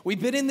We've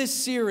been in this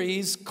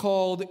series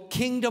called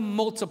Kingdom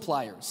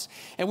Multipliers,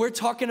 and we're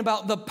talking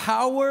about the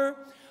power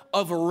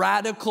of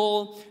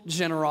radical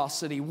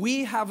generosity.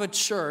 We have a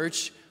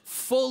church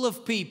full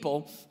of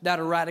people that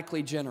are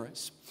radically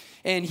generous.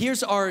 And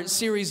here's our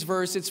series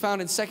verse. It's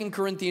found in 2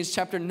 Corinthians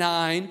chapter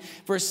 9,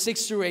 verse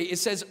 6 through 8. It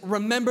says,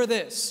 "Remember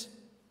this,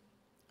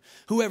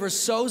 whoever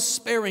sows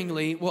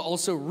sparingly will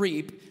also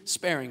reap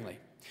sparingly.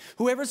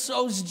 Whoever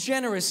sows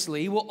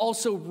generously will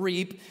also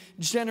reap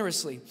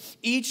generously.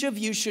 Each of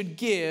you should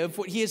give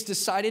what he has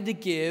decided to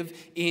give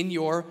in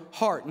your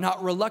heart,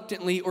 not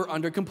reluctantly or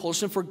under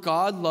compulsion, for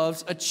God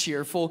loves a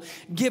cheerful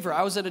giver."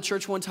 I was at a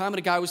church one time and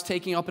a guy was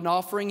taking up an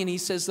offering and he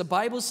says, the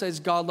Bible says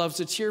God loves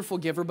a cheerful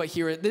giver, but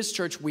here at this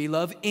church, we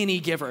love any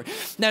giver.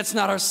 That's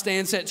not our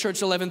stance at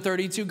Church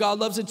 1132. God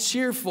loves a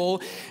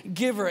cheerful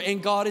giver,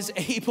 and God is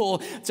able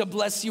to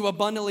bless you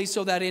abundantly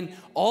so that in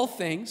all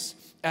things,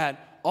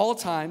 at all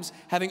times,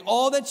 having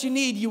all that you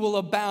need, you will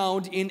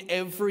abound in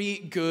every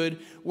good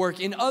work.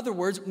 In other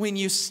words, when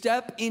you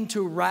step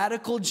into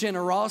radical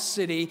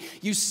generosity,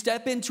 you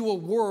step into a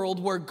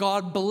world where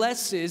God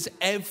blesses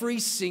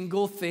every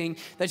single thing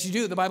that you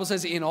do. The Bible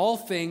says in all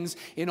things,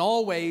 in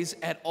all ways,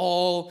 at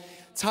all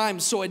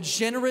times. So a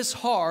generous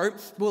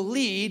heart will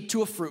lead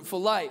to a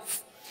fruitful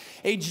life.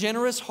 A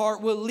generous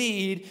heart will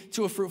lead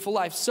to a fruitful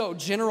life. So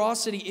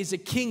generosity is a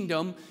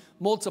kingdom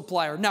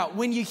multiplier. Now,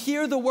 when you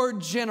hear the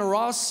word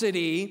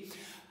generosity,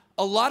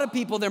 a lot of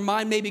people, their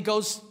mind maybe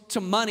goes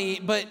to money,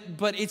 but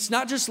it's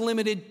not just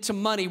limited to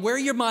money. Where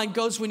your mind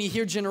goes when you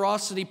hear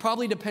generosity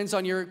probably depends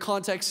on your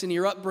context and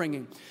your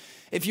upbringing.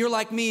 If you're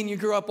like me and you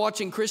grew up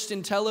watching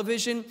Christian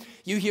television,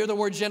 you hear the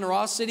word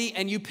generosity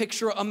and you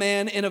picture a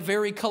man in a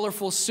very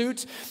colorful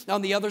suit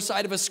on the other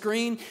side of a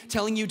screen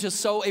telling you to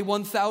sow a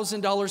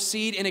 $1,000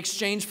 seed in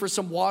exchange for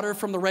some water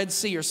from the Red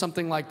Sea or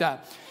something like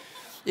that.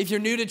 If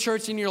you're new to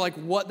church and you're like,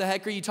 what the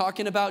heck are you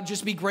talking about?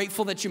 Just be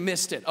grateful that you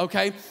missed it,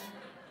 okay?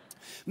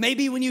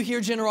 Maybe when you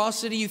hear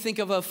generosity, you think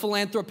of a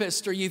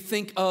philanthropist or you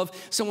think of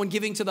someone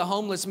giving to the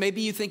homeless.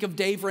 Maybe you think of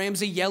Dave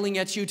Ramsey yelling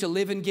at you to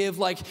live and give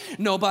like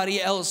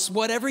nobody else.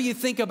 Whatever you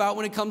think about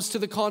when it comes to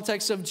the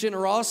context of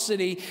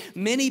generosity,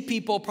 many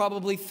people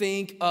probably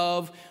think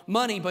of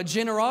money. But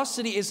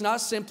generosity is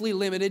not simply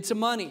limited to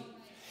money.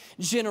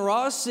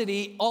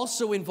 Generosity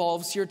also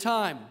involves your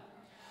time.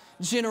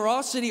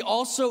 Generosity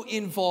also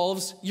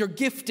involves your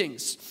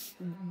giftings.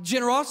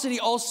 Generosity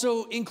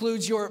also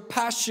includes your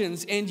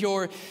passions and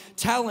your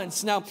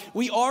talents. Now,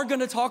 we are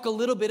going to talk a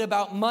little bit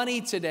about money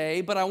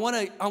today, but I want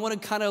to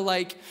kind of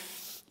like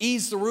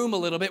ease the room a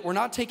little bit. We're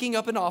not taking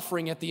up an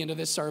offering at the end of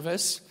this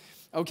service.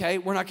 Okay,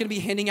 we're not going to be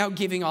handing out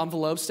giving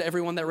envelopes to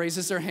everyone that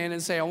raises their hand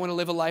and say, I want to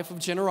live a life of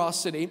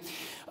generosity.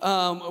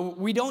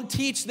 We don't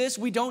teach this.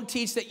 We don't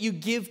teach that you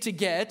give to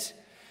get.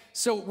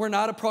 So we're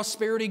not a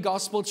prosperity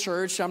gospel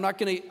church. I'm not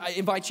going to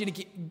invite you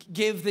to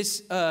give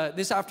this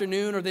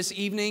afternoon or this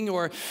evening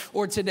or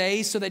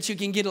today so that you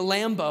can get a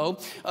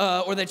Lambo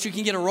or that you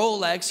can get a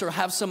Rolex or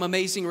have some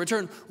amazing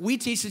return. We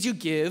teach that you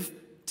give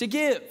to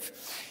give.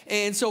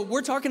 And so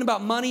we're talking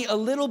about money a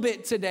little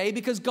bit today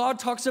because God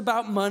talks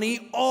about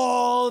money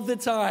all the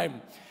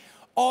time.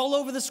 All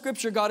over the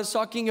scripture, God is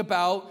talking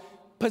about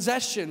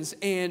possessions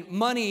and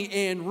money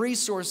and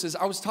resources.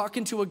 I was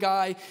talking to a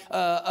guy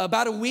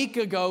about a week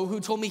ago who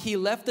told me he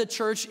left a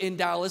church in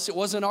Dallas. It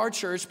wasn't our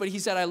church, but he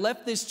said, I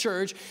left this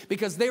church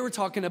because they were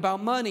talking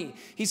about money.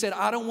 He said,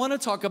 I don't want to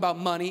talk about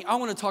money. I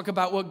want to talk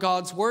about what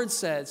God's word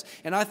says.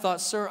 And I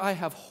thought, sir, I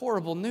have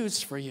horrible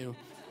news for you.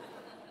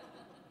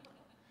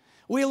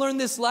 We learned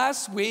this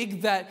last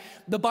week that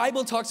the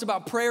Bible talks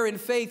about prayer and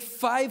faith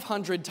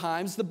 500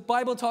 times. The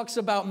Bible talks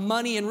about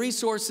money and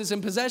resources and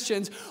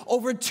possessions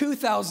over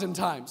 2,000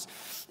 times.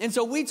 And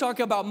so we talk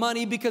about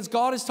money because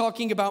God is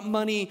talking about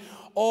money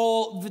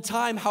all the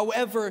time.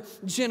 However,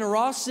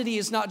 generosity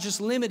is not just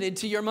limited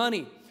to your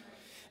money.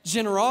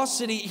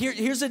 Generosity,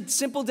 here's a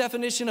simple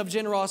definition of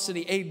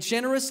generosity. A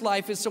generous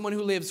life is someone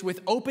who lives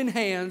with open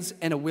hands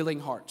and a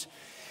willing heart.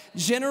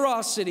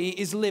 Generosity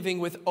is living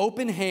with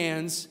open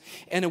hands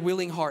and a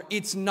willing heart.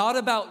 It's not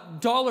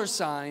about dollar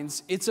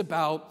signs. It's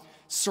about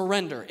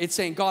surrender. It's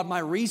saying, God, my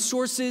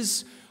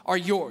resources are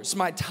yours.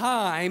 My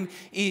time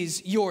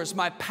is yours.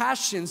 My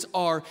passions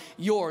are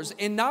yours.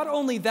 And not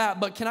only that,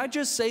 but can I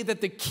just say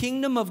that the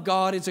kingdom of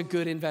God is a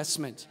good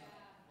investment?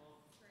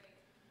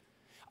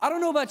 I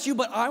don't know about you,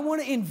 but I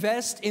want to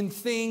invest in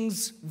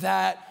things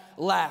that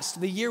last.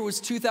 The year was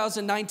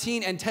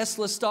 2019 and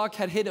Tesla stock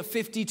had hit a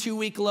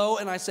 52-week low,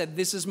 and I said,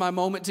 this is my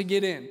moment to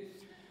get in.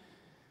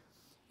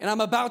 And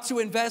I'm about to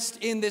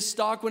invest in this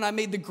stock when I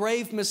made the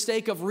grave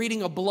mistake of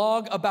reading a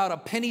blog about a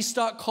penny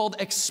stock called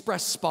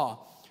Express Spa.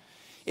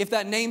 If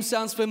that name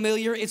sounds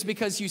familiar, it's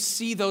because you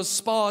see those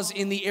spas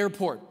in the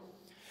airport.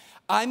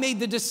 I made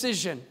the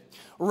decision,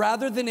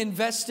 rather than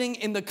investing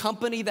in the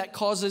company that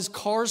causes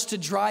cars to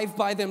drive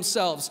by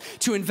themselves,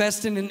 to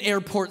invest in an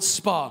airport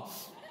spa.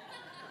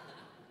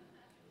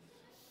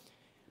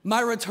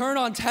 My return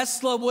on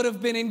Tesla would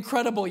have been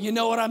incredible. You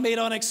know what I made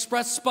on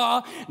Express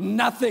Spa?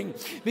 Nothing,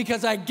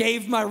 because I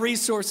gave my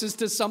resources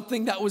to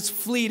something that was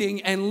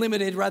fleeting and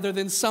limited rather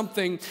than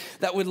something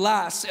that would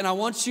last. And I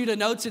want you to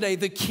know today,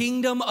 the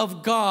kingdom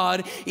of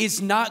God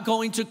is not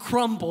going to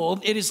crumble.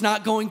 It is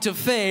not going to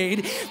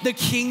fade. The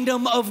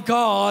kingdom of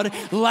God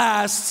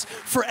lasts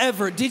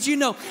forever. Did you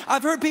know?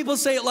 I've heard people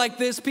say it like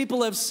this.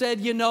 People have said,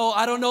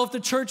 I don't know if the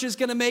church is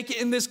going to make it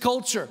in this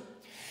culture.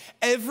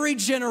 Every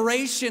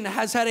generation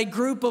has had a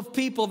group of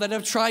people that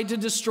have tried to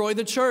destroy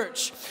the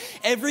church.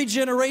 Every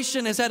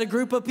generation has had a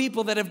group of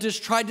people that have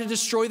just tried to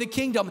destroy the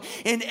kingdom.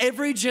 And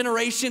every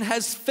generation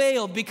has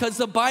failed because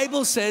the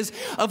Bible says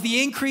of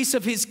the increase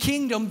of his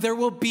kingdom, there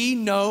will be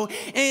no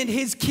end.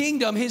 His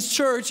kingdom, his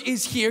church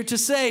is here to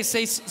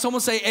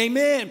someone say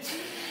amen.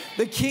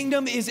 The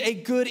kingdom is a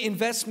good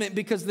investment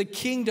because the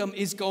kingdom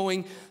is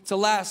going to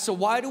last. So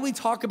why do we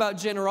talk about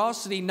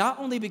generosity? Not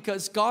only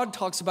because God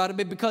talks about it,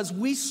 but because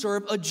we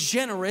serve a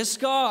generous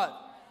God.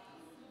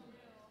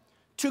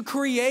 To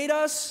create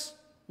us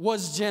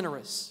was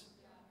generous.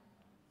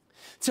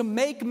 To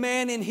make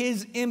man in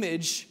his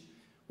image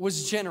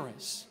was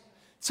generous.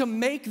 To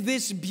make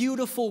this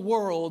beautiful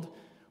world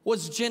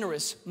was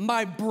generous.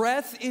 My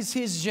breath is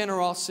his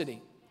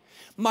generosity.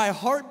 My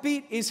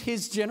heartbeat is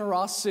his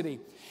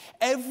generosity.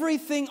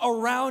 Everything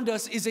around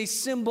us is a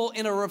symbol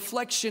and a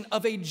reflection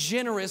of a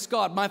generous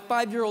God. My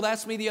 5-year-old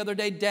asked me the other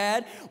day,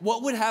 Dad,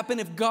 what would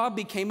happen if God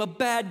became a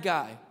bad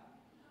guy?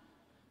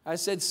 I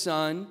said,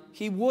 son,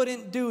 he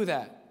wouldn't do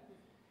that.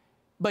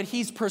 But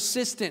he's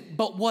persistent.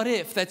 But what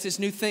if? That's his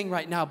new thing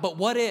right now. But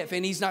what if?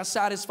 And he's not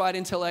satisfied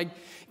until I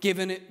give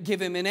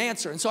him an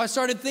answer. And so I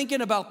started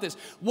thinking about this.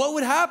 What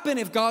would happen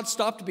if God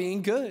stopped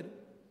being good?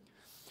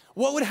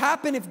 What would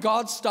happen if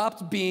God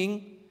stopped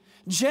being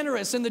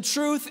generous? And the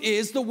truth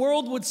is, the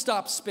world would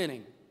stop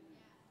spinning.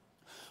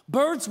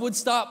 Birds would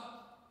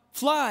stop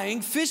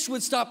flying, fish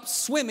would stop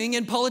swimming,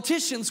 and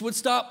politicians would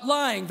stop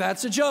lying.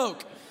 That's a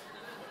joke.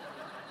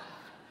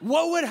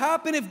 What would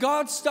happen if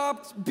God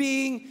stopped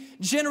being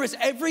generous?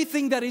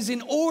 Everything that is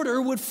in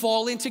order would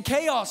fall into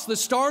chaos. The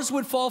stars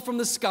would fall from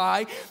the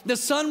sky. The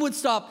sun would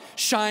stop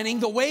shining.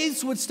 The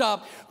waves would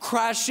stop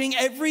crashing.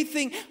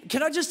 Everything.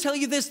 Can I just tell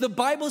you this? The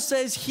Bible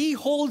says he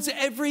holds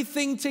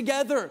everything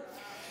together.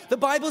 The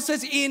Bible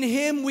says in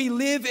him we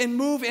live and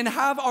move and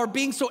have our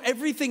being. So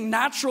everything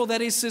natural that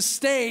is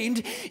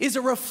sustained is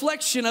a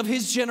reflection of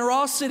his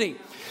generosity.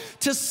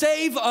 To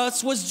save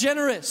us was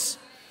generous.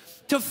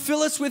 To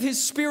fill us with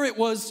his spirit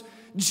was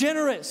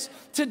generous.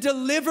 To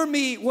deliver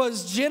me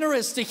was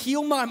generous. To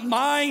heal my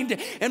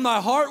mind and my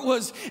heart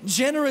was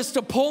generous.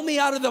 To pull me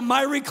out of the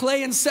miry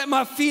clay and set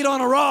my feet on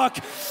a rock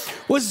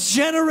was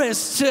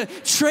generous. To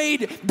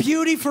trade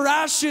beauty for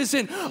ashes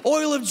and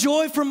oil of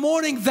joy for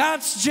mourning,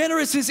 that's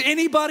generous. Is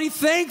anybody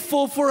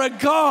thankful for a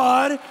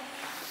God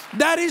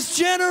that is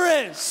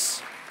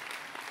generous?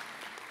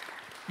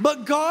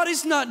 But God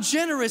is not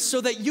generous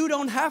so that you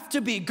don't have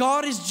to be.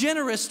 God is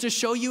generous to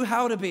show you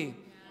how to be.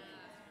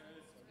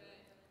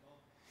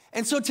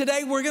 And so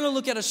today we're going to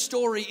look at a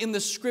story in the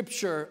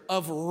scripture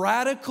of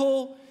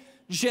radical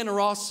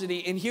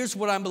generosity. And here's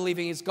what I'm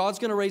believing is God's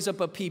going to raise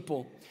up a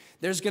people.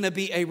 There's going to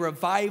be a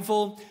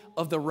revival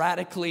of the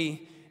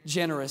radically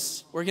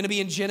generous. We're going to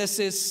be in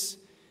Genesis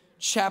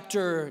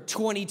chapter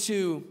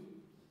 22.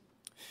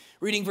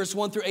 Reading verse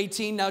 1 through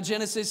 18. Now,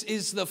 Genesis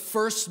is the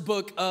first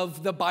book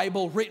of the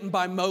Bible written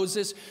by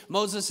Moses.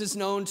 Moses is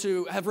known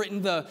to have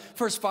written the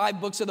first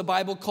 5 books of the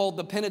Bible called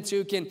the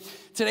Pentateuch. And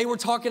today we're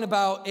talking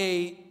about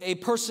a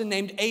person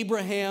named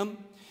Abraham.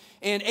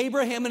 And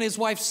Abraham and his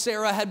wife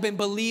Sarah had been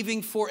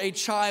believing for a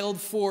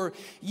child for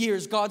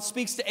years. God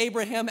speaks to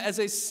Abraham as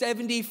a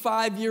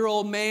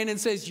 75-year-old man and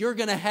says, you're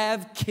going to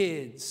have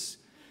kids.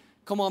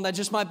 Come on, that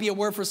just might be a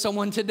word for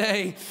someone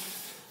today.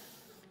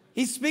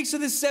 He speaks to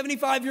this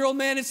 75-year-old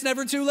man. It's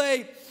never too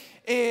late.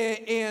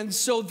 And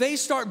so they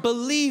start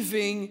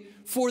believing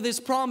for this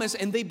promise,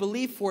 and they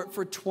believe for it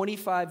for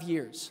 25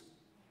 years.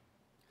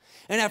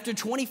 And after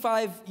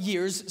 25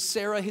 years,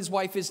 Sarah, his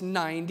wife, is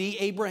 90.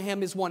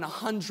 Abraham is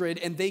 100,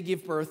 and they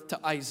give birth to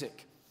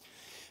Isaac.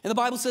 And the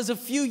Bible says a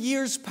few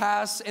years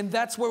pass, and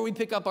that's where we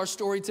pick up our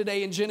story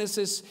today. In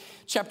Genesis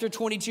chapter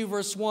 22,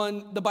 verse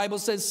 1, the Bible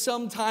says,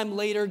 sometime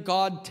later,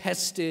 God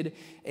tested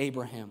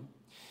Abraham.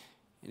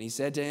 And he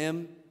said to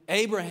him,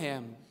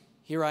 Abraham,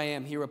 here I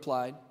am, he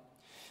replied.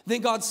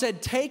 Then God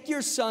said, take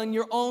your son,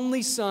 your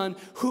only son,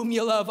 whom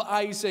you love,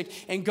 Isaac,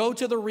 and go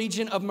to the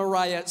region of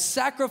Moriah.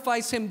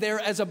 Sacrifice him there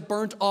as a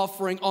burnt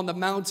offering on the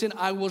mountain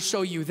I will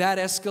show you. That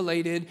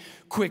escalated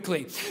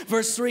quickly.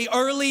 Verse 3,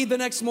 early the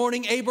next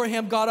morning,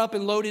 Abraham got up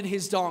and loaded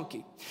his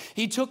donkey.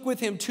 He took with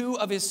him 2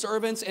 of his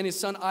servants and his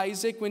son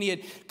Isaac. When he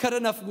had cut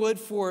enough wood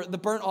for the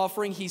burnt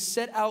offering, he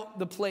set out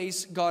the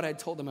place God had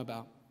told him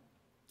about.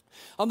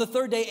 On the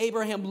 3rd day,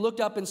 Abraham looked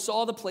up and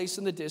saw the place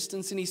in the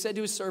distance, and he said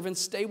to his servants,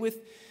 stay with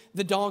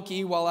the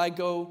donkey while I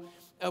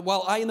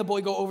and the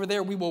boy go over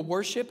there. We will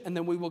worship, and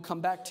then we will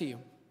come back to you.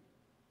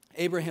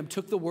 Abraham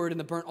took the wood and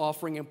the burnt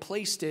offering and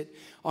placed it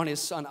on his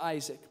son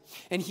Isaac.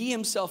 And he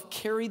himself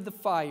carried the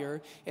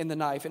fire and the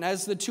knife. And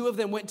as the two of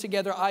them went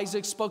together,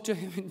 Isaac spoke to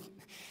him. And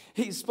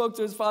he spoke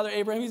to his father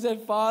Abraham. He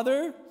said,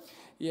 "Father?"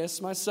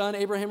 "Yes, my son."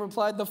 Abraham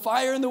replied, "The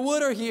fire and the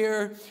wood are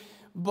here,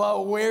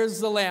 but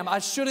where's the lamb?" I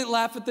shouldn't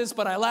laugh at this,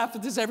 but I laugh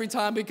at this every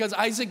time because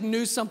Isaac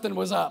knew something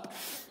was up.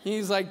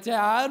 He's like,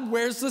 "Dad,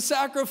 where's the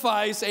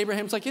sacrifice?"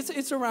 Abraham's like,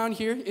 it's around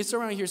here. It's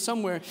around here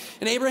somewhere.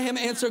 And Abraham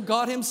answered,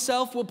 "God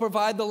himself will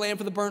provide the lamb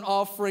for the burnt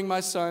offering,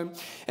 my son."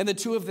 And the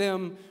two of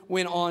them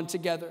went on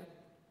together.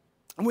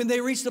 And when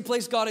they reached the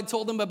place God had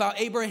told them about,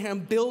 Abraham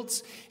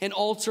built an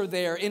altar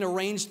there and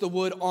arranged the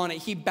wood on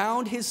it. He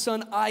bound his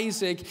son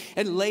Isaac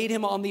and laid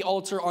him on the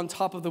altar on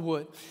top of the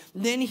wood.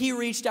 Then he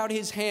reached out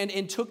his hand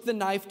and took the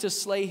knife to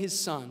slay his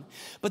son.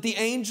 But the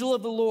angel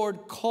of the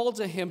Lord called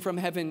to him from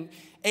heaven,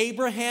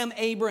 "Abraham,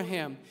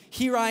 Abraham."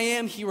 "Here I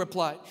am," he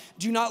replied.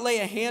 "Do not lay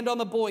a hand on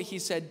the boy," he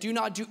said. "Do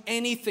not do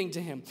anything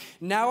to him.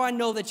 Now I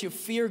know that you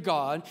fear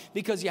God,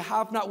 because you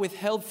have not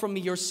withheld from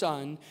me your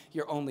son,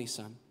 your only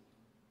son."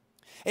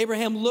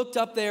 Abraham looked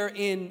up there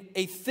in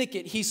a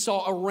thicket. He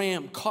saw a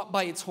ram caught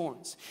by its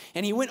horns.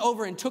 And he went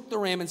over and took the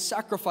ram and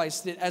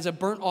sacrificed it as a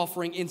burnt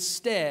offering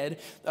instead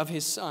of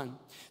his son.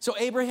 So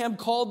Abraham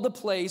called the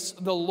place,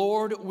 "The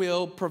Lord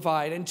will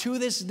provide." And to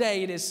this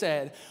day it is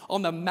said,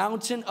 "On the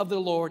mountain of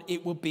the Lord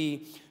it will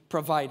be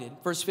provided."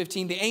 Verse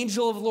 15, the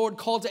angel of the Lord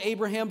called to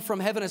Abraham from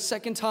heaven a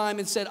second time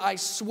and said, "I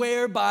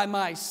swear by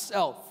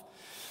myself,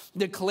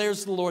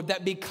 declares the Lord,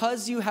 that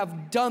because you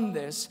have done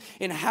this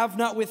and have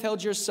not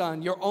withheld your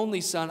son, your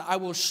only son, I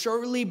will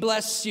surely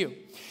bless you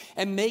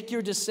and make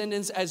your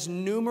descendants as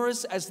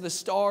numerous as the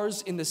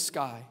stars in the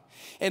sky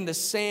and the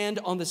sand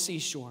on the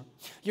seashore.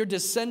 Your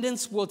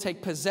descendants will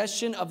take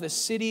possession of the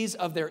cities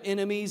of their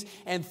enemies,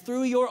 and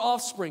through your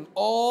offspring,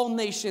 all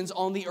nations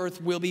on the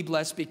earth will be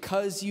blessed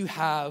because you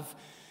have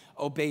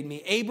obeyed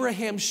me."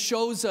 Abraham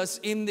shows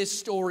us in this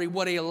story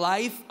what a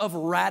life of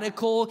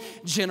radical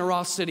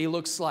generosity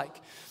looks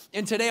like.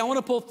 And today I want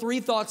to pull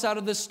three thoughts out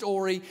of this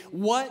story.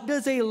 What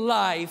does a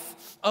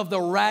life of the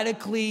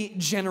radically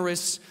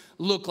generous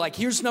look like?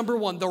 Here's number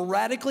one. The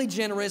radically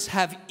generous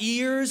have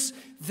ears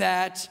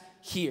that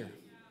hear.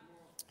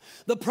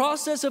 The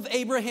process of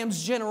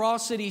Abraham's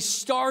generosity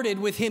started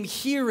with him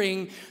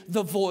hearing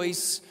the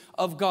voice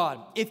of God.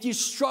 If you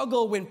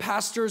struggle when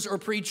pastors or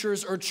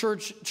preachers or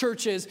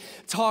churches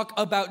talk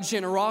about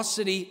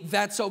generosity,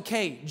 that's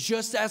okay.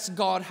 Just ask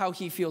God how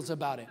he feels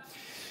about it.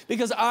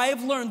 Because I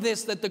have learned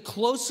this, that the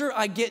closer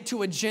I get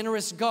to a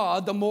generous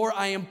God, the more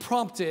I am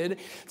prompted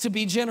to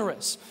be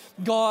generous.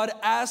 God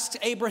asked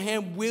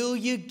Abraham, "Will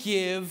you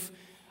give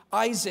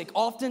Isaac?"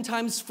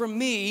 Oftentimes for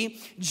me,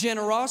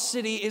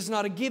 generosity is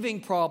not a giving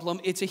problem,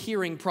 it's a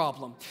hearing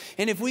problem.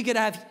 And if we could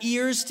have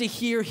ears to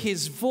hear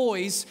his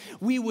voice,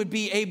 we would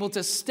be able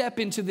to step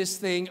into this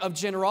thing of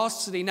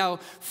generosity. Now,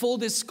 full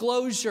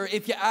disclosure,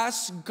 if you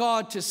ask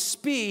God to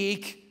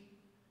speak,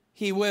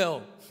 he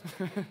will.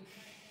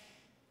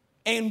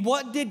 And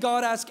what did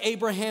God ask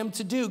Abraham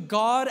to do?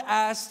 God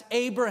asked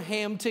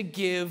Abraham to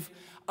give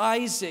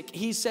Isaac.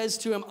 He says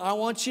to him, "I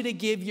want you to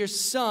give your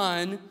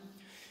son,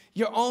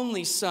 your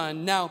only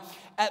son." Now,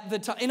 at the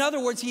time, in other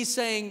words, he's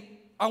saying,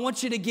 "I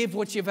want you to give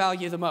what you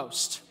value the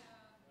most."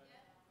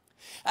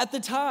 At the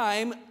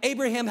time,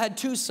 Abraham had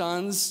two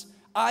sons,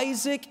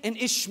 Isaac and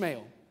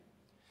Ishmael.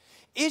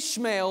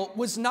 Ishmael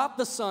was not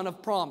the son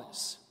of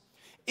promise.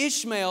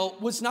 Ishmael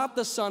was not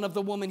the son of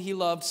the woman he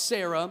loved,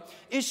 Sarah.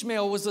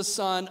 Ishmael was the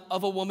son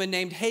of a woman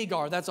named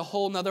Hagar. That's a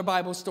whole nother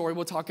Bible story.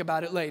 We'll talk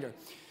about it later.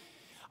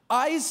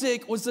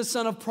 Isaac was the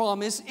son of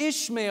promise.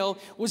 Ishmael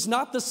was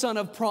not the son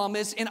of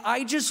promise. And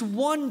I just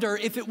wonder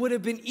if it would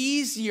have been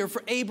easier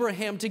for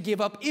Abraham to give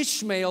up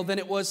Ishmael than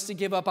it was to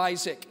give up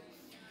Isaac.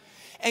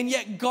 And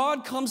yet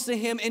God comes to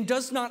him and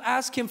does not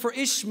ask him for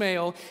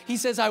Ishmael. He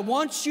says, "I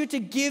want you to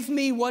give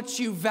me what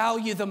you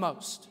value the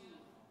most."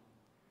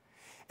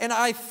 And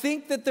I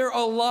think that there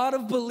are a lot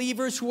of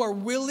believers who are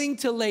willing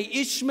to lay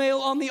Ishmael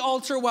on the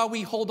altar while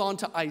we hold on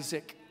to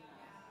Isaac.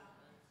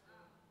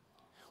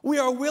 We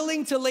are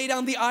willing to lay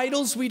down the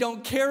idols we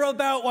don't care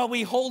about while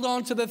we hold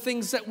on to the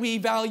things that we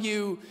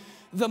value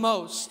the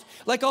most.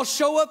 Like, I'll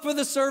show up for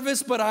the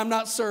service, but I'm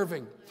not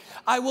serving.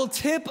 I will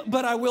tip,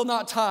 but I will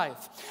not tithe.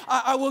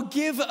 I will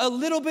give a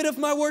little bit of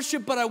my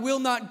worship, but I will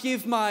not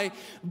give my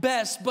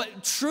best.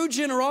 But true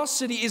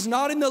generosity is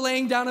not in the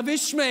laying down of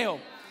Ishmael.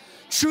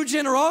 True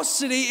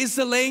generosity is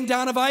the laying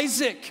down of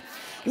Isaac,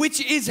 which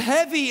is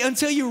heavy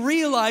until you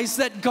realize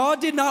that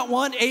God did not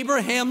want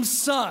Abraham's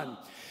son.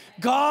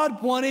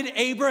 God wanted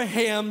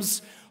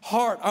Abraham's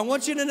heart. I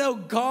want you to know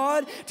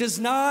God does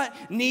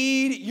not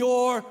need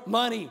your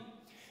money.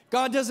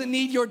 God doesn't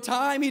need your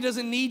time. He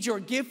doesn't need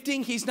your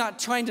gifting. He's not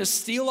trying to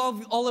steal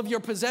all of your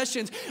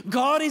possessions.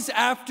 God is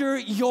after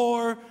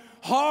your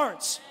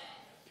heart.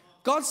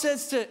 God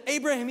says to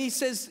Abraham, he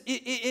says,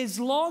 as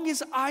long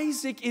as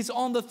Isaac is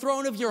on the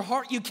throne of your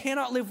heart, you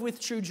cannot live with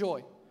true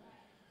joy.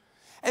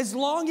 As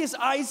long as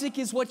Isaac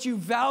is what you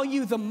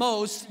value the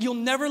most, you'll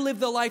never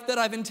live the life that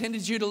I've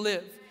intended you to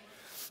live.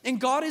 And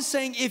God is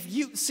saying,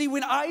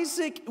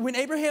 when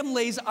Abraham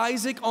lays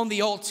Isaac on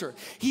the altar,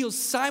 he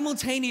is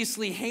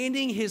simultaneously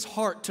handing his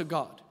heart to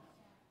God.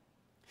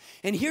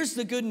 And here's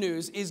the good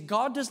news, is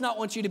God does not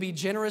want you to be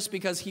generous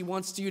because he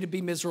wants you to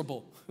be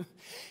miserable.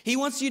 He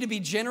wants you to be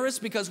generous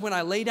because when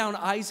I lay down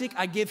Isaac,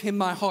 I give him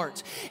my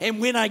heart.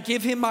 And when I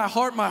give him my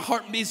heart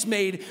is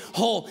made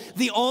whole.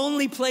 The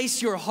only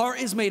place your heart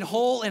is made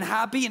whole and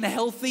happy and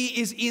healthy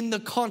is in the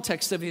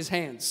context of his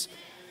hands.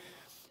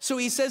 So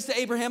he says to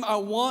Abraham, I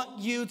want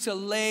you to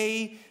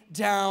lay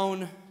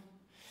down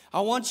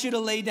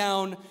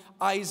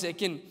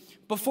Isaac. And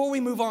before we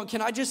move on,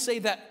 can I just say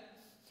that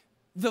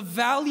the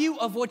value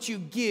of what you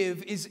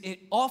give is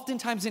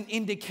oftentimes an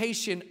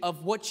indication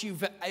of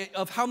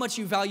how much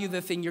you value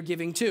the thing you're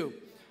giving to.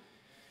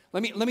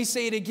 Let me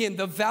say it again.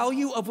 The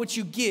value of what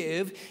you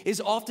give is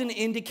often an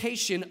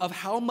indication of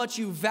how much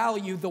you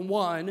value the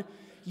one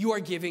you are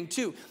giving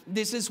to.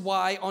 This is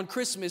why on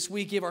Christmas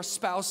we give our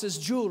spouses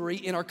jewelry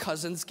in our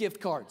cousins'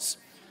 gift cards.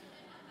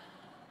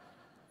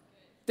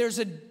 There's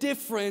a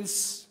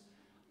difference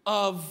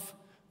of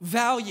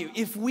value.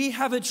 If we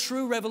have a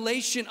true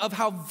revelation of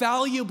how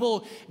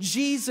valuable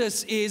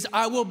Jesus is,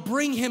 I will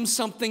bring him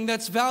something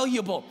that's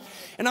valuable.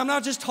 And I'm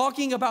not just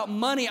talking about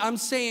money. I'm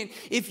saying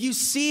if you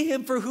see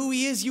him for who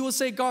he is, you will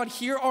say, God,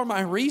 here are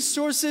my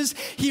resources.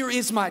 Here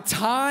is my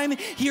time.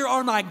 Here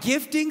are my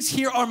giftings.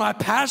 Here are my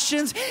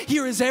passions.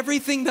 Here is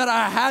everything that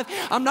I have.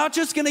 I'm not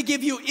just going to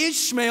give you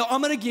Ishmael.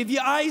 I'm going to give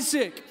you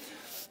Isaac.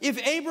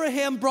 If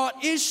Abraham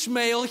brought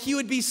Ishmael, he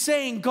would be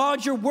saying,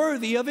 God, you're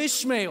worthy of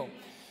Ishmael.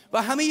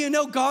 But how many of you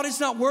know God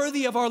is not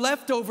worthy of our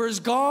leftovers?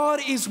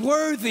 God is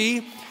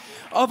worthy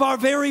of our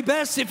very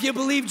best. If you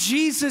believe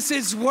Jesus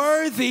is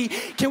worthy,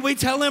 can we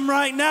tell him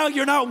right now,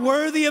 you're not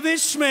worthy of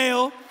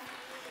Ishmael.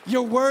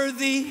 You're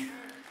worthy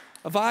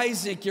of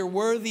Isaac. You're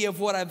worthy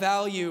of what I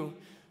value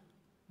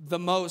the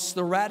most.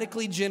 The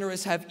radically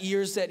generous have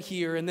ears that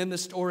hear. And then the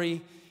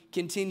story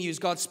continues.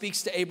 God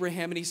speaks to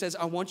Abraham and he says,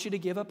 I want you to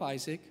give up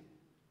Isaac.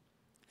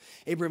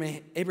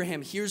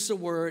 Abraham hears the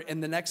word,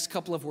 and the next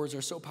couple of words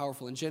are so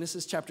powerful. In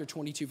Genesis chapter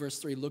 22, verse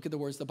 3, look at the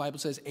words. The Bible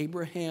says,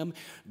 Abraham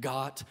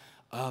got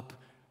up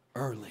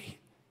early.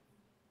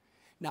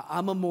 Now,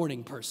 I'm a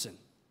morning person,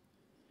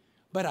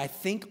 but I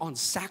think on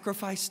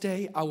sacrifice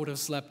day, I would have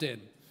slept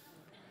in.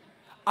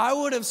 I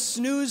would have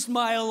snoozed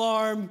my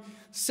alarm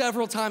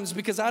several times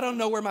because I don't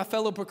know where my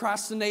fellow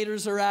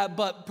procrastinators are at,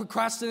 but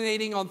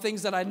procrastinating on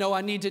things that I know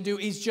I need to do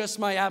is just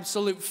my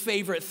absolute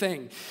favorite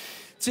thing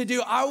to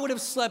do. I would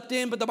have slept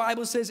in, but the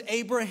Bible says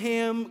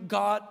Abraham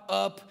got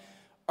up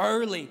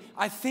early.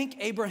 I think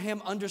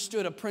Abraham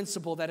understood a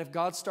principle that if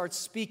God starts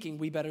speaking,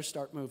 we better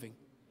start moving.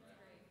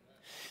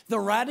 The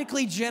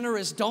radically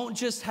generous don't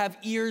just have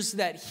ears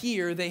that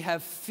hear, they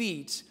have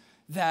feet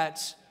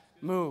that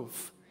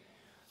move.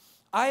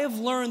 I have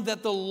learned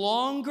that the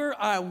longer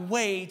I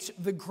wait,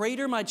 the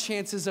greater my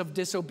chances of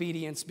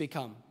disobedience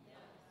become.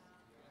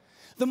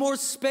 The more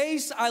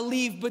space I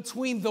leave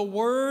between the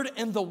word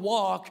and the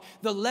walk,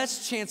 the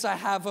less chance I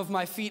have of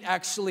my feet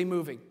actually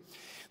moving.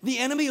 The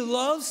enemy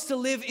loves to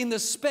live in the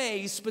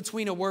space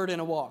between a word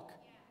and a walk.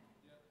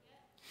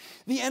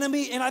 The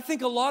enemy, and I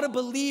think a lot of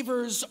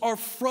believers are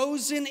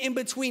frozen in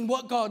between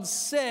what God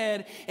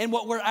said and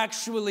what we're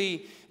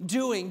actually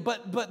doing.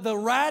 But the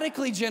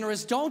radically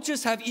generous don't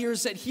just have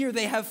ears that hear,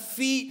 they have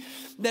feet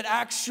that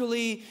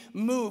actually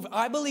move.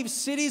 I believe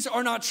cities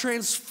are not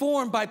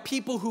transformed by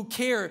people who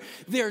care.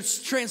 They're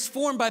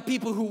transformed by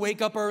people who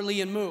wake up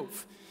early and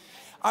move.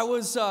 I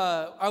was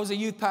a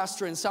youth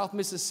pastor in South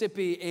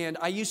Mississippi, and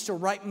I used to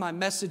write my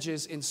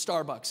messages in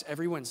Starbucks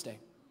every Wednesday.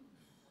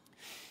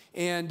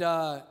 And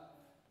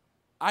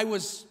I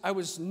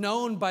was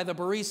known by the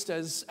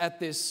baristas at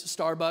this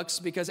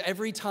Starbucks because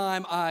every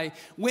time I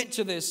went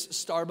to this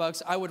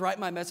Starbucks, I would write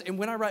my message. And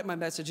when I write my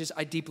messages,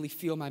 I deeply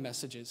feel my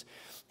messages.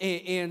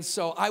 And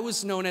so I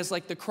was known as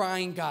like the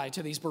crying guy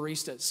to these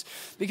baristas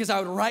because I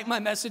would write my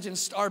message in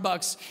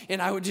Starbucks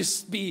and I would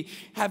just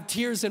have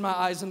tears in my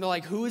eyes and they're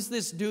like, who is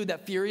this dude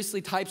that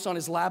furiously types on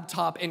his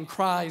laptop and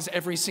cries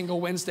every single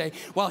Wednesday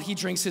while he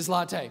drinks his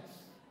latte?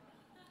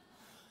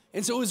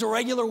 And so it was a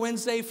regular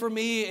Wednesday for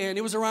me, and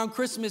it was around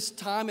Christmas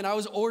time, and I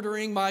was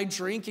ordering my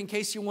drink. In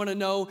case you want to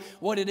know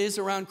what it is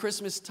around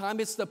Christmas time,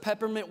 it's the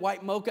peppermint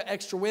white mocha,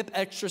 extra whip,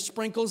 extra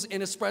sprinkles,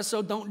 and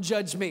espresso. Don't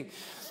judge me.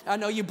 I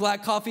know you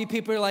black coffee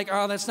people are like,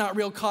 oh, that's not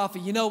real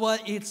coffee. You know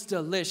what? It's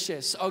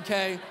delicious,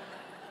 okay?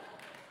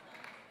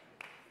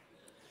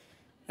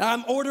 And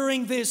I'm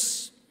ordering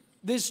this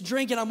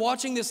drink, and I'm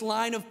watching this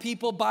line of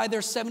people buy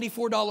their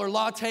 $74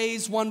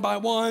 lattes one by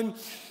one,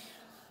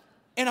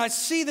 and I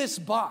see this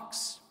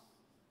box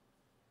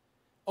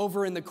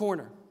over in the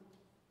corner.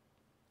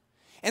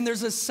 And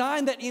there's a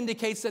sign that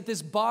indicates that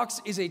this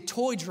box is a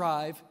toy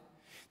drive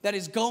that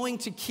is going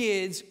to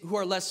kids who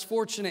are less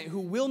fortunate, who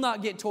will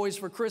not get toys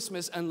for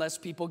Christmas unless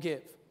people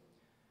give.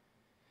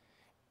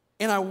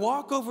 And I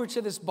walk over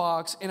to this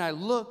box and I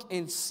look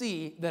and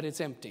see that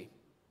it's empty.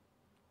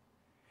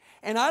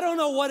 And I don't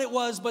know what it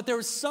was, but there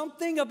was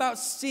something about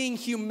seeing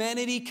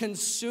humanity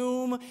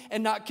consume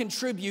and not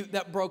contribute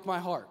that broke my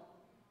heart.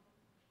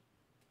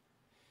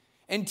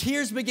 And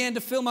tears began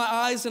to fill my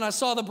eyes, and I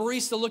saw the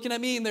barista looking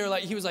at me, and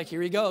he was like,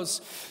 here he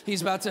goes.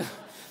 He's about to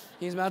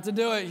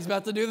do it. He's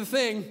about to do the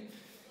thing.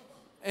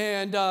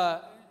 And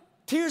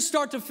tears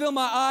start to fill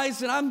my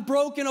eyes, and I'm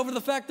broken over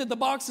the fact that the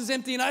box is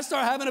empty, and I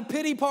start having a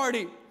pity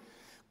party.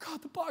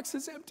 God, the box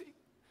is empty.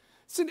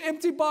 It's an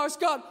empty box.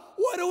 God,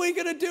 what are we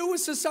going to do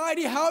with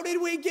society? How did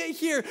we get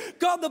here?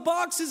 God, the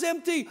box is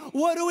empty.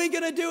 What are we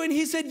going to do? And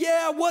he said,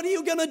 yeah, what are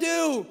you going to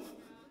do?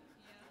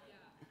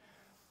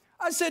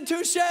 I said,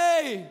 touche.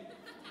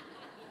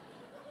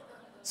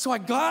 So I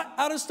got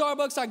out of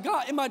Starbucks. I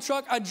got in my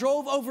truck. I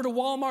drove over to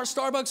Walmart.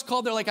 Starbucks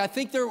called. They're like, I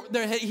think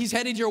he's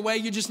headed your way.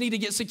 You just need to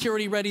get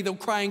security ready. The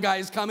crying guy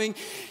is coming.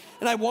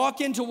 And I walk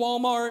into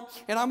Walmart,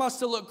 and I must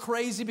have looked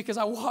crazy because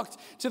I walked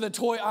to the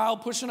toy aisle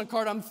pushing a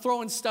cart. I'm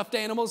throwing stuffed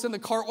animals in the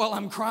cart while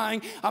I'm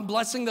crying. I'm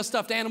blessing the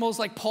stuffed animals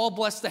like Paul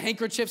blessed the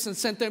handkerchiefs and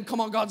sent them.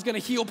 Come on, God's going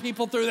to heal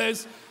people through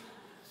this.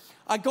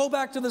 I go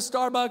back to the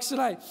Starbucks, and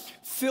I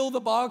fill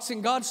the box,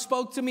 and God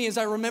spoke to me as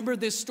I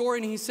remembered this story,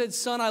 and he said,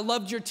 son, I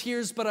loved your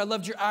tears, but I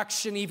loved your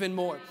action even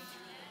more.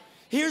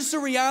 Here's the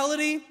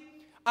reality.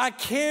 I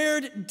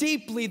cared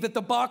deeply that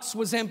the box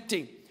was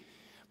empty.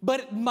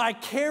 But my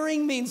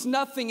caring means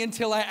nothing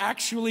until I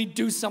actually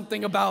do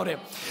something about it.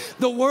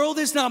 The world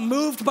is not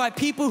moved by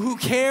people who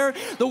care.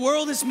 The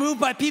world is moved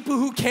by people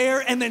who care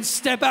and then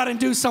step out and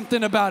do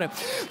something about it.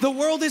 The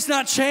world is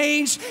not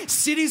changed.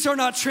 Cities are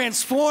not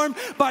transformed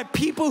by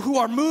people who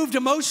are moved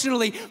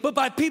emotionally, but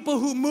by people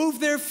who move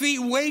their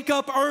feet, wake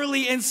up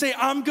early and say,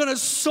 I'm going to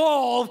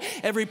solve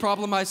every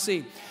problem I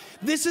see.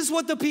 This is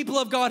what the people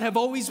of God have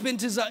always been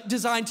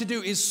designed to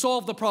do, is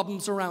solve the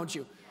problems around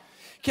you.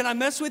 Can I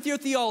mess with your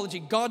theology?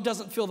 God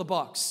doesn't fill the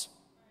box.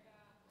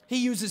 He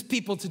uses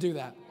people to do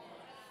that.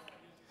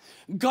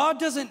 God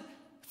doesn't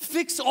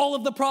fix all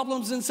of the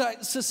problems in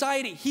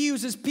society. He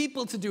uses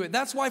people to do it.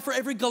 That's why for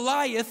every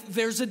Goliath,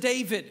 there's a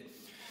David.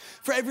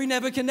 For every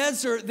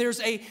Nebuchadnezzar,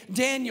 there's a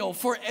Daniel.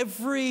 For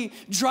every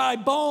dry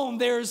bone,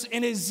 there's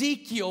an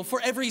Ezekiel.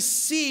 For every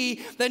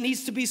sea that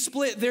needs to be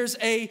split, there's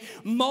a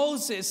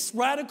Moses.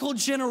 Radical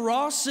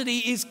generosity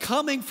is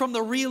coming from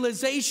the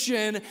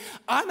realization,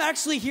 I'm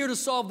actually here to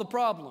solve the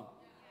problem.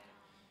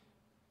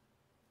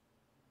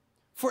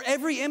 For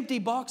every empty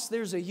box,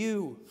 there's a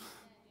you.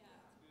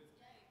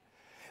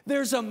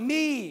 There's a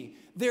me.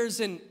 There's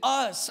an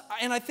us.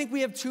 And I think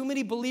we have too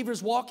many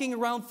believers walking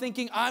around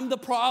thinking, I'm the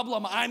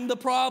problem, I'm the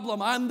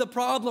problem, I'm the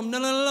problem.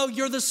 No,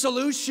 you're the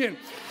solution.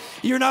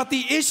 You're not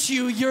the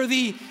issue, you're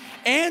the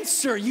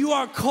answer. You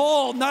are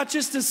called not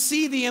just to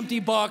see the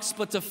empty box,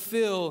 but to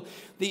fill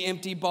the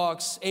empty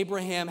box.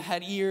 Abraham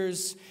had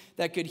ears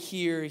that could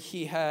hear.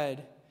 He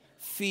had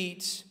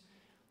feet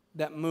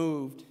that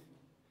moved.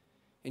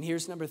 And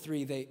here's number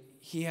 3.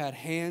 He had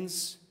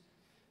hands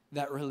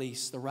that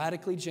release. The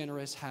radically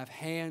generous have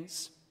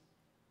hands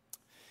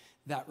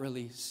that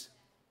release.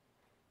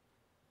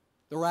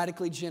 The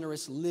radically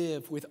generous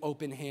live with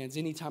open hands.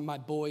 Anytime my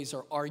boys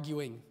are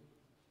arguing,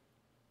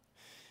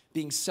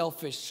 being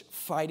selfish,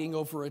 fighting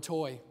over a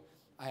toy,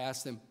 I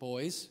ask them,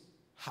 boys,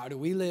 how do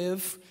we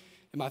live?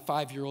 And my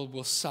 5-year-old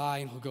will sigh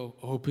and he'll go,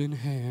 open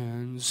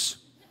hands.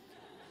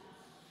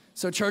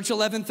 So church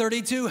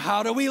 1132,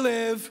 how do we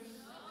live?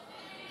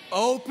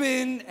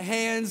 Open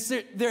hands.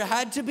 There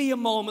had to be a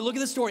moment. Look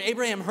at the story.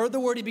 Abraham heard the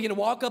word. He began to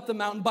walk up the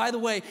mountain. By the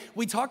way,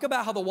 we talk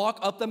about how the walk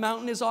up the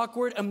mountain is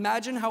awkward.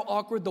 Imagine how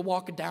awkward the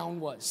walk down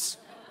was.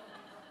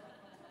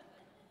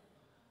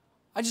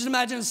 I just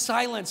imagine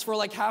silence for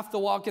like half the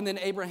walk, and then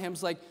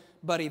Abraham's like,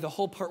 buddy, the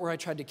whole part where I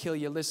tried to kill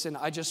you, listen,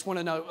 I just want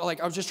to know,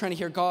 I was just trying to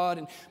hear God,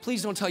 and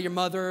please don't tell your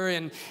mother,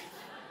 and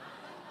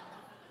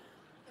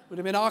would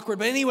have been awkward.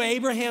 But anyway,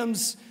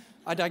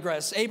 I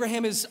digress.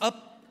 Abraham is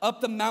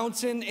up the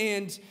mountain,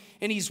 and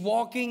he's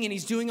walking, and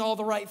he's doing all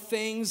the right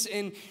things,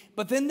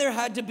 but then there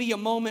had to be a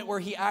moment where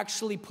he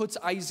actually puts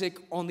Isaac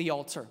on the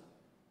altar.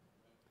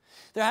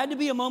 There had to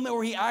be a moment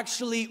where he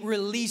actually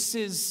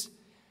releases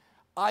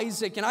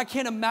Isaac, and I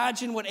can't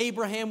imagine what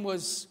Abraham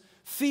was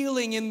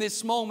feeling in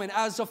this moment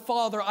as a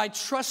father. I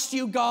trust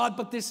you, God,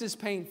 but this is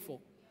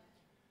painful.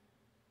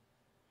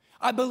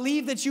 I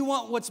believe that you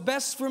want what's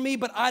best for me,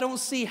 but I don't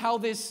see how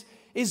this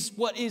is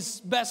what is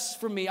best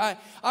for me.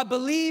 I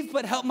believe,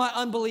 but help my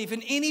unbelief.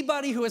 And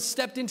anybody who has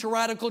stepped into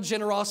radical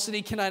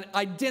generosity can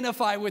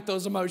identify with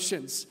those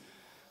emotions.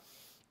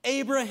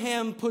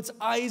 Abraham puts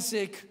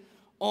Isaac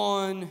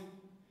on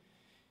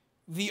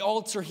the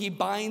altar. He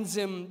binds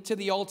him to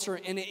the altar,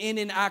 and in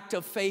an act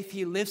of faith,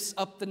 he lifts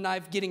up the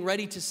knife, getting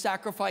ready to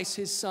sacrifice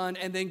his son,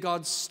 and then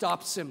God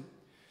stops him.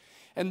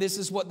 And this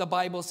is what the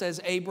Bible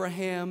says,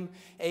 Abraham,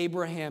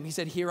 Abraham. He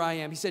said, here I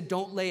am. He said,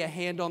 don't lay a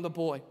hand on the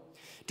boy.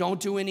 Don't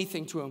do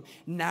anything to him.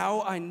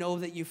 Now I know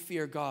that you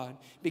fear God,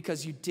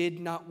 because you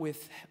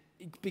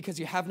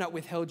have not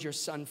withheld your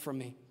son from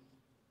me.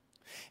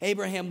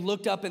 Abraham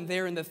looked up, and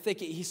there in the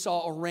thicket he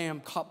saw a ram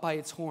caught by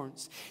its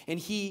horns. And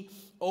he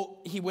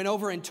went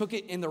over and took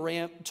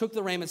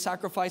the ram and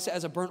sacrificed it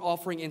as a burnt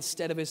offering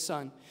instead of his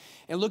son.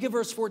 And look at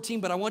verse 14,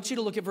 but I want you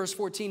to look at verse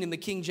 14 in the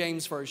King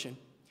James Version.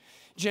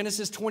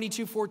 Genesis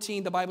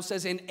 22:14, the Bible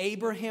says, and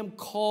Abraham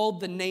called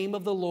the name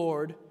of the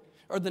Lord,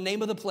 or the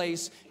name of the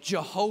place,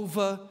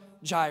 Jehovah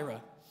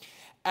Jireh.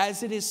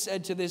 As it is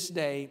said to this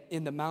day,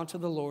 in the mount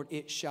of the Lord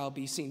it shall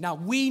be seen. Now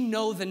we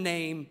know the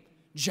name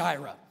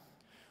Jireh.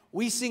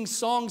 We sing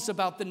songs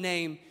about the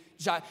name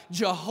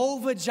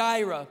Jehovah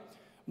Jireh,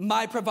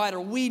 my provider.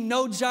 We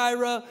know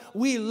Jireh,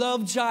 we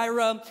love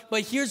Jireh,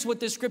 but here's what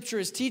this scripture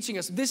is teaching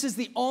us. This is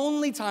the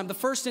only time, the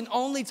first and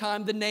only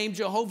time the name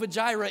Jehovah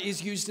Jireh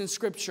is used in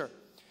scripture.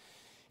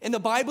 And the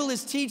Bible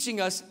is teaching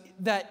us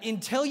that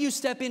until you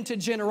step into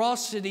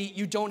generosity,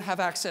 you don't have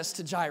access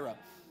to Jireh.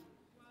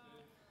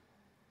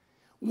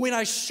 When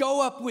I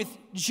show up with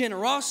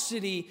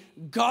generosity,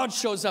 God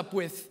shows up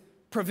with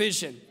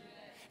provision.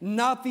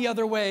 Not the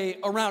other way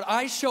around.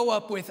 I show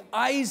up with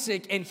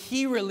Isaac and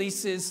he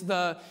releases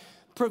the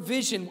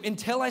provision.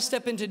 Until I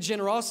step into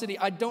generosity,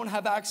 I don't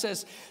have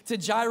access to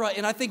Jireh.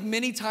 And I think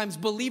many times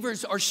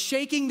believers are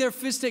shaking their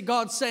fist at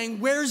God saying,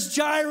 where's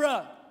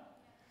Jireh?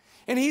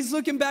 And he's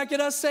looking back at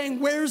us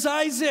saying, where's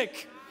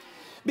Isaac?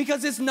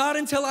 Because it's not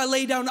until I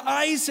lay down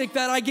Isaac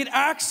that I get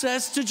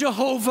access to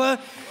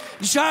Jehovah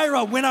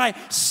Jireh. When I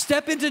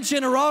step into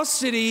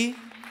generosity,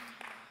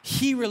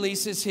 he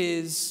releases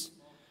his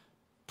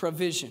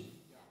provision.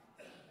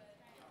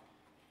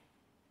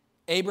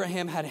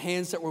 Abraham had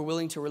hands that were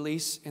willing to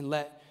release and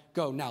let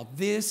go. Now,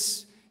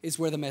 this is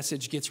where the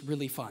message gets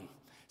really fun.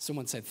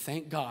 Someone said,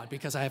 thank God,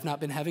 because I have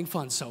not been having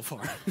fun so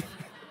far.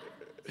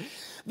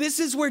 This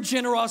is where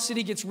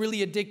generosity gets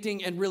really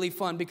addicting and really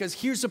fun, because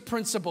here's a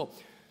principle.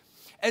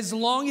 As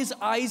long as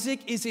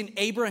Isaac is in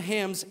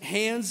Abraham's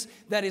hands,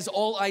 that is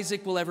all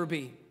Isaac will ever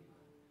be.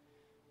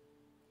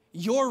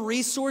 Your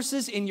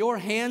resources in your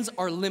hands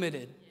are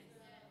limited.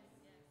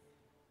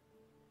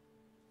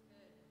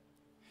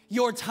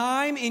 Your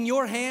time in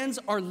your hands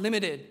are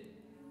limited.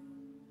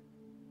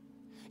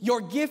 Your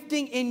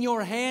gifting in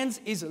your hands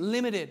is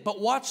limited.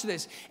 But watch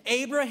this.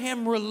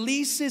 Abraham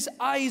releases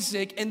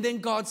Isaac, and then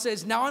God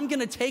says, now I'm going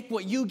to take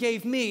what you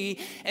gave me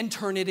and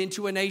turn it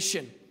into a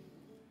nation.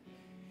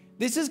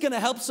 This is going to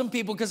help some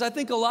people, because I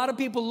think a lot of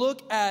people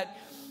look at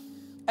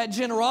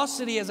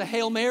generosity as a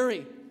Hail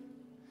Mary.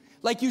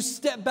 Like you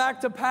step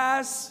back to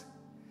pass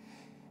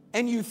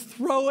and you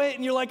throw it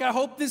and you're like, I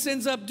hope this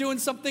ends up doing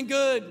something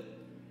good.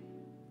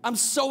 I'm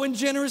sowing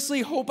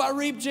generously, hope I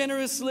reap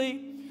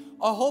generously.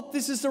 I hope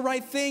this is the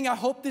right thing. I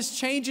hope this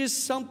changes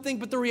something.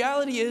 But the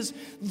reality is,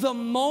 the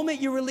moment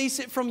you release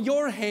it from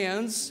your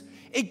hands,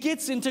 it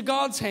gets into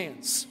God's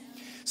hands.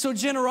 So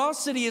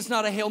generosity is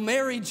not a Hail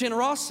Mary.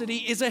 Generosity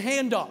is a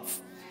handoff.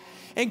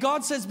 And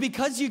God says,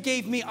 because you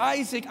gave me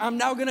Isaac, I'm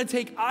now going to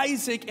take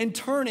Isaac and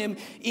turn him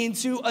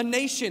into a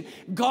nation.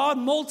 God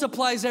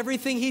multiplies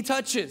everything he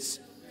touches.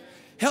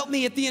 Help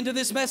me at the end of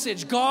this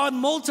message. God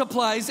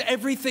multiplies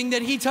everything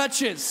that he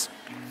touches.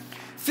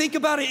 Think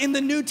about it. In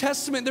the New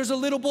Testament, there's a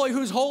little boy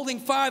who's holding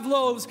 5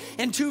 loaves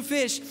and 2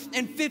 fish,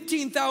 and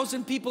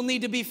 15,000 people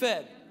need to be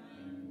fed.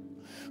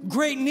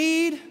 Great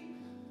need,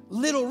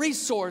 little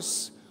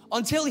resource,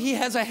 until he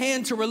has a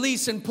hand to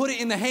release and put it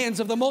in the hands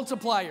of the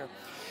multiplier.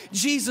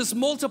 Jesus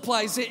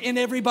multiplies it and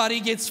everybody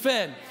gets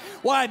fed.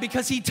 Why?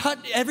 Because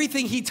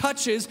everything he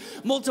touches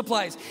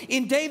multiplies.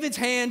 In David's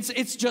hands,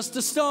 it's just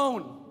a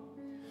stone.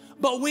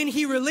 But when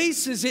he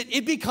releases it,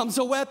 it becomes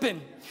a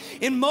weapon.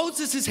 In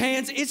Moses'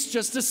 hands, it's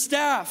just a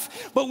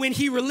staff. But when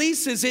he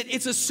releases it,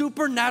 it's a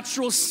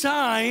supernatural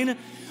sign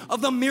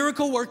of the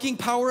miracle working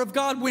power of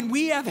God. When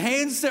we have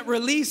hands that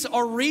release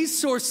our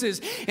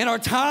resources and our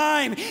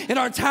time and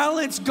our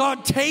talents,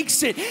 God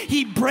takes it,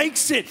 he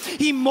breaks it,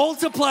 he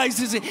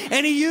multiplies it,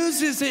 and he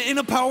uses it in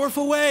a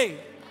powerful way.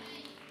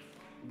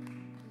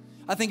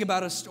 I think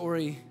about a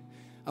story,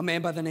 a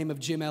man by the name of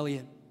Jim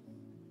Elliot.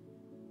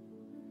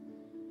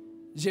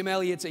 Jim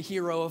Elliot's a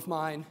hero of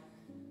mine.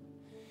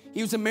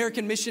 He was an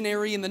American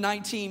missionary in the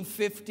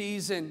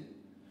 1950s, and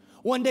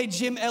one day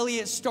Jim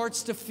Elliot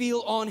starts to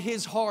feel on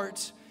his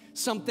heart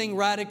something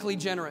radically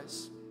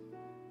generous.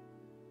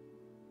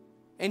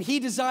 And he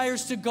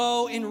desires to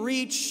go and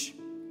reach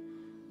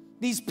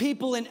these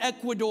people in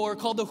Ecuador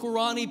called the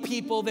Huaorani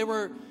people. They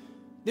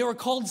were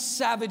called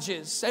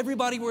savages.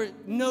 Everybody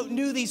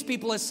knew these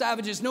people as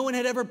savages. No one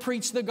had ever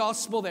preached the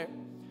gospel there.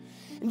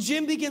 And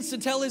Jim begins to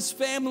tell his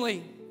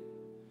family,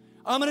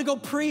 I'm going to go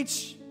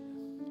preach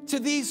to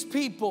these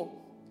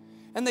people.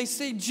 And they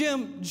say,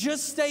 Jim,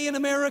 just stay in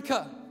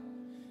America.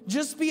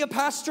 Just be a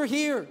pastor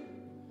here.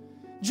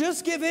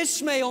 Just give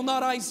Ishmael,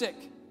 not Isaac.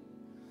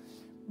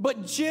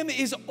 But Jim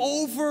is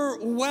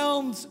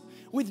overwhelmed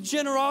with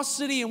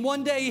generosity. And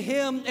one day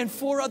him and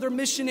 4 other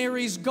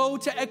missionaries go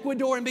to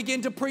Ecuador and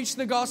begin to preach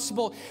the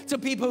gospel to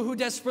people who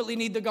desperately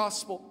need the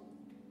gospel.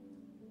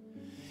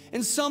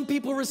 And some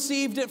people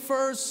received it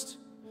first.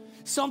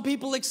 Some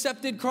people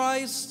accepted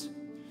Christ.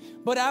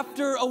 But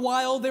after a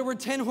while, there were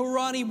 10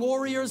 Huaorani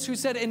warriors who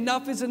said,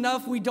 enough is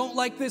enough. We don't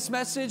like this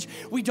message.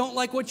 We don't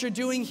like what you're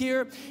doing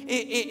here.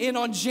 And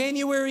on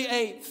January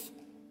 8th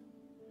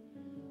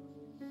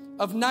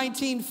of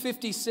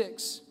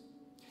 1956,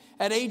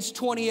 at age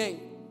 28,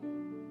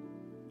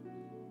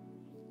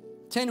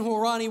 10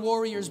 Huarani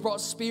warriors brought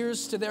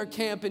spears to their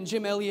camp, and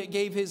Jim Elliot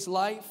gave his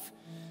life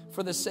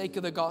for the sake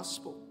of the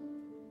gospel.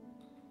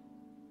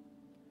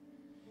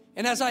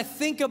 And as I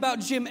think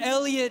about Jim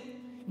Elliot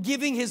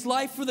giving his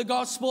life for the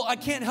gospel, I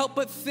can't help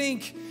but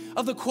think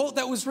of the quote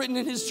that was written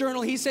in his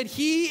journal. He said,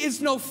 "He is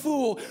no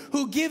fool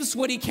who gives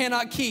what he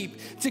cannot keep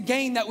to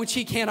gain that which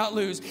he cannot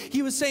lose."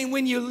 He was saying,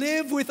 when you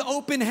live with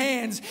open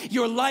hands,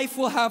 your life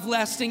will have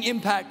lasting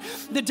impact.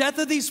 The death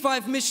of these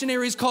 5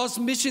 missionaries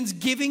caused missions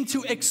giving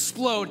to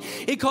explode.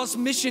 It caused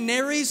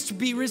missionaries to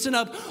be risen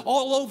up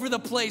all over the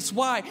place.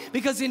 Why?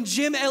 Because in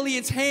Jim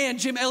Elliot's hand,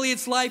 Jim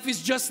Elliot's life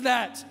is just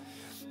that.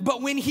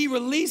 But when he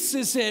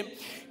releases it,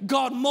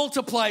 God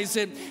multiplies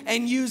it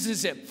and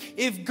uses it.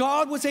 If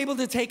God was able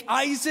to take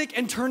Isaac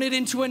and turn it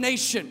into a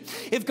nation,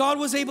 if God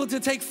was able to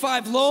take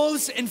 5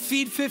 loaves and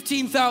feed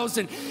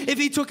 15,000, if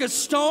he took a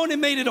stone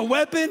and made it a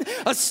weapon,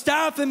 a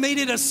staff and made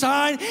it a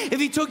sign, if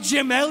he took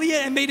Jim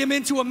Elliot and made him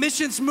into a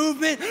missions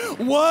movement,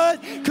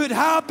 what could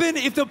happen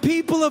if the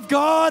people of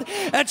God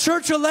at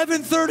Church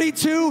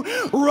 1132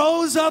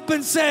 rose up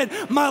and said,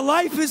 "My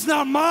life is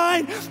not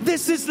mine,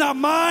 this is not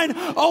mine,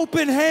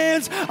 open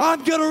hands,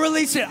 I'm gonna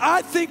release it"?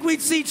 I think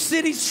we'd see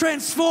cities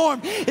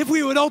transformed if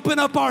we would open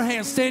up our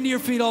hands. Stand to your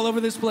feet all over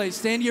this place.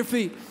 Stand to your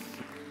feet.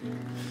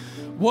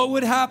 What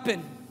would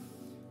happen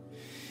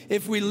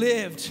if we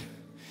lived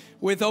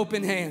with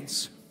open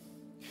hands?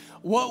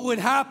 What would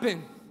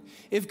happen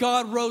if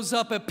God rose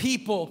up a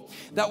people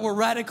that were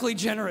radically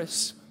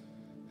generous?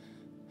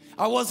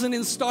 I wasn't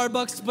in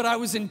Starbucks, but I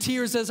was in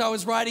tears as I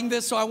was writing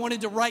this, so I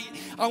wanted to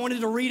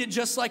read it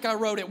just like I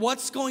wrote it.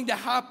 What's going to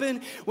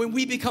happen when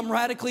we become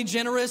radically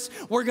generous?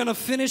 We're going to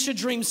finish a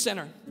dream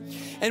center.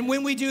 And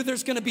when we do,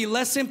 there's going to be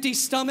less empty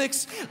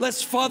stomachs,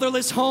 less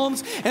fatherless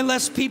homes, and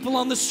less people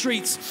on the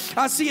streets.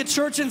 I see a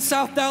church in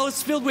South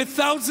Dallas filled with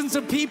thousands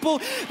of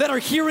people that are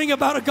hearing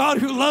about a God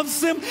who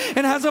loves them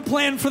and has a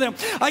plan for them.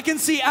 I can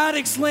see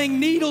addicts laying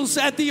needles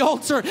at the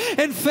altar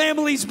and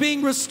families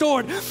being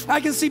restored. I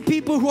can see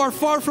people who are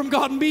far from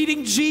God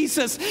meeting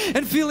Jesus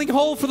and feeling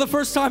whole for the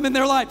first time in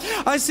their life.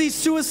 I see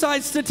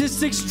suicide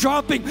statistics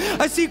dropping.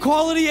 I see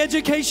quality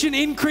education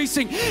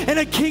increasing and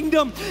a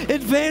kingdom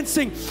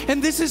advancing.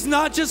 And this is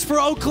not just for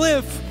Oak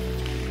Cliff.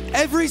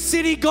 Every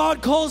city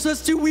God calls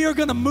us to, we are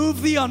going to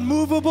move the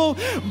unmovable,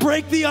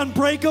 break the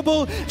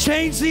unbreakable,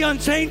 change the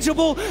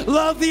unchangeable,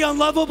 love the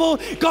unlovable.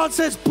 God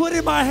says, put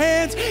in my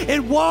hands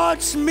and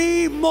watch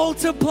me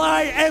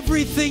multiply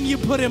everything you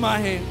put in my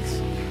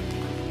hands.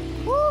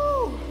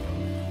 Woo!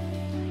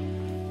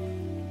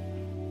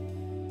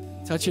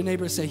 Touch your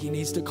neighbor, say he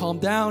needs to calm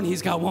down.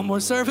 He's got one more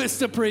service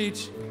to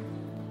preach.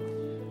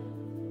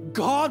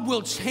 God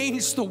will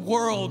change the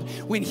world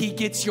when he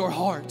gets your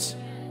heart.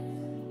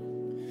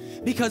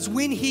 Because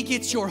when he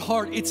gets your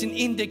heart, it's an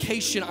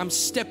indication I'm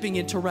stepping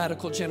into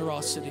radical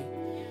generosity.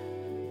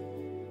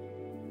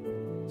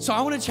 So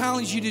I want to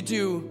challenge you to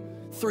do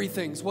 3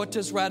 things. What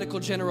does radical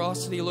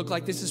generosity look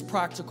like? This is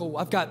practical.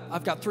 I've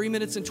got 3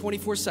 minutes and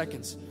 24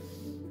 seconds.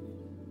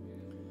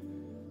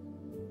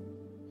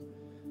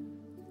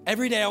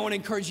 Every day I want to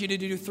encourage you to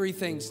do 3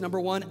 things. Number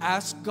 1,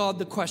 ask God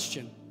the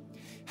question,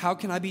 how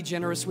can I be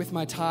generous with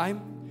my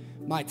time,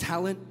 my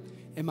talent,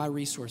 and my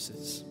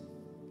resources?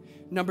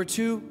 Number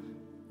 2,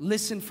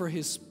 listen for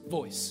his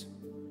voice.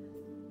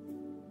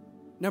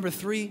 Number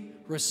 3,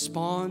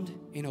 respond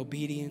in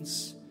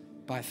obedience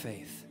by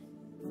faith.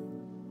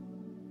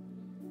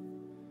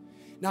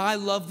 Now, I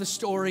love the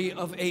story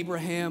of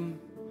Abraham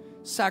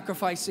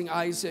sacrificing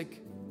Isaac.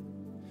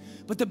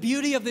 But the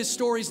beauty of this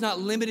story is not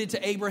limited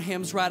to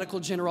Abraham's radical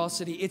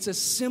generosity. It's a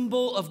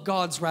symbol of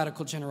God's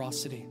radical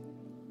generosity.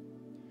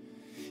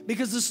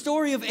 Because the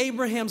story of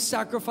Abraham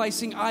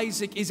sacrificing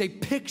Isaac is a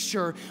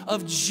picture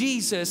of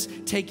Jesus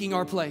taking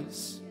our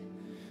place.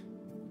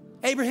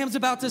 Abraham's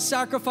about to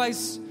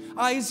sacrifice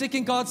Isaac,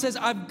 and God says,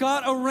 I've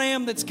got a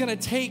ram that's going to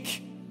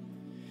take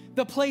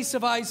the place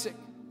of Isaac.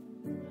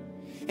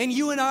 And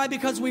you and I,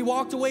 because we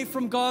walked away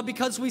from God,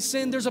 because we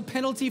sinned, there's a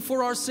penalty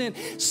for our sin.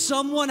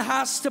 Someone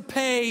has to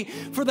pay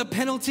for the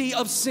penalty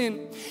of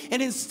sin.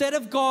 And instead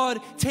of God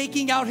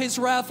taking out his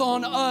wrath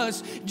on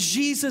us,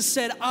 Jesus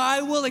said,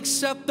 I will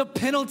accept the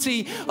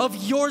penalty of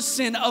your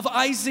sin, of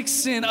Isaac's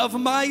sin, of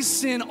my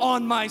sin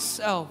on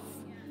myself.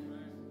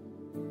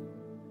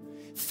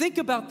 Think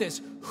about this.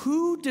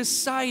 Who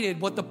decided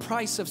what the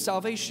price of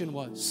salvation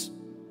was?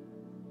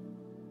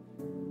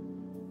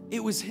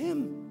 It was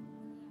him.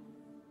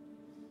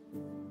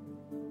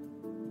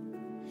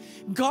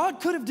 God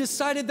could have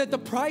decided that the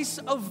price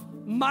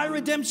of my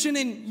redemption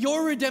and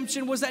your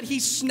redemption was that he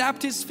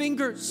snapped his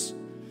fingers,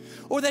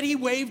 or that he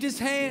waved his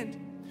hand,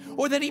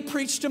 or that he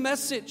preached a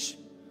message.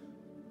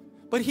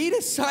 But he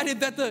decided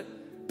that the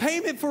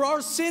payment for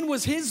our sin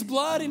was his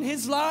blood and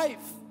his life.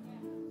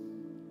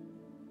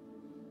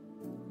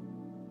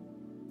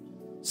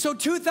 So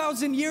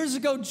 2,000 years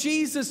ago,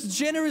 Jesus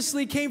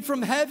generously came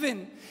from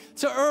heaven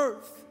to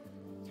earth.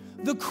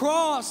 The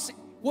cross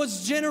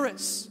was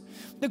generous.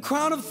 The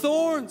crown of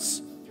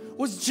thorns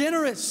was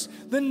generous.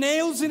 The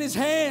nails in his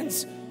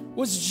hands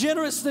was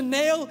generous. The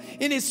nail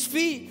in his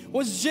feet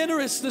was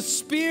generous. The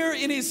spear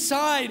in his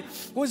side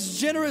was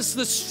generous.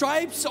 The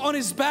stripes on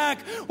his back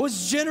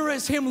was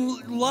generous. Him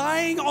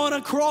lying on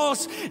a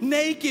cross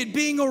naked,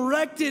 being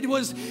erected,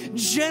 was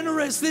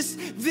generous.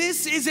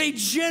 This is a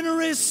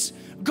generous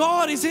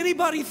God. Is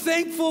anybody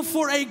thankful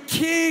for a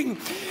king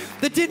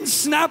that didn't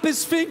snap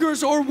his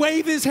fingers or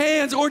wave his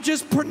hands or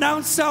just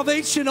pronounce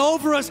salvation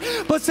over us,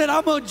 but said,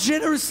 I'm going to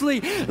generously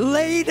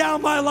lay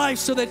down my life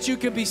so that you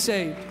can be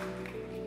saved?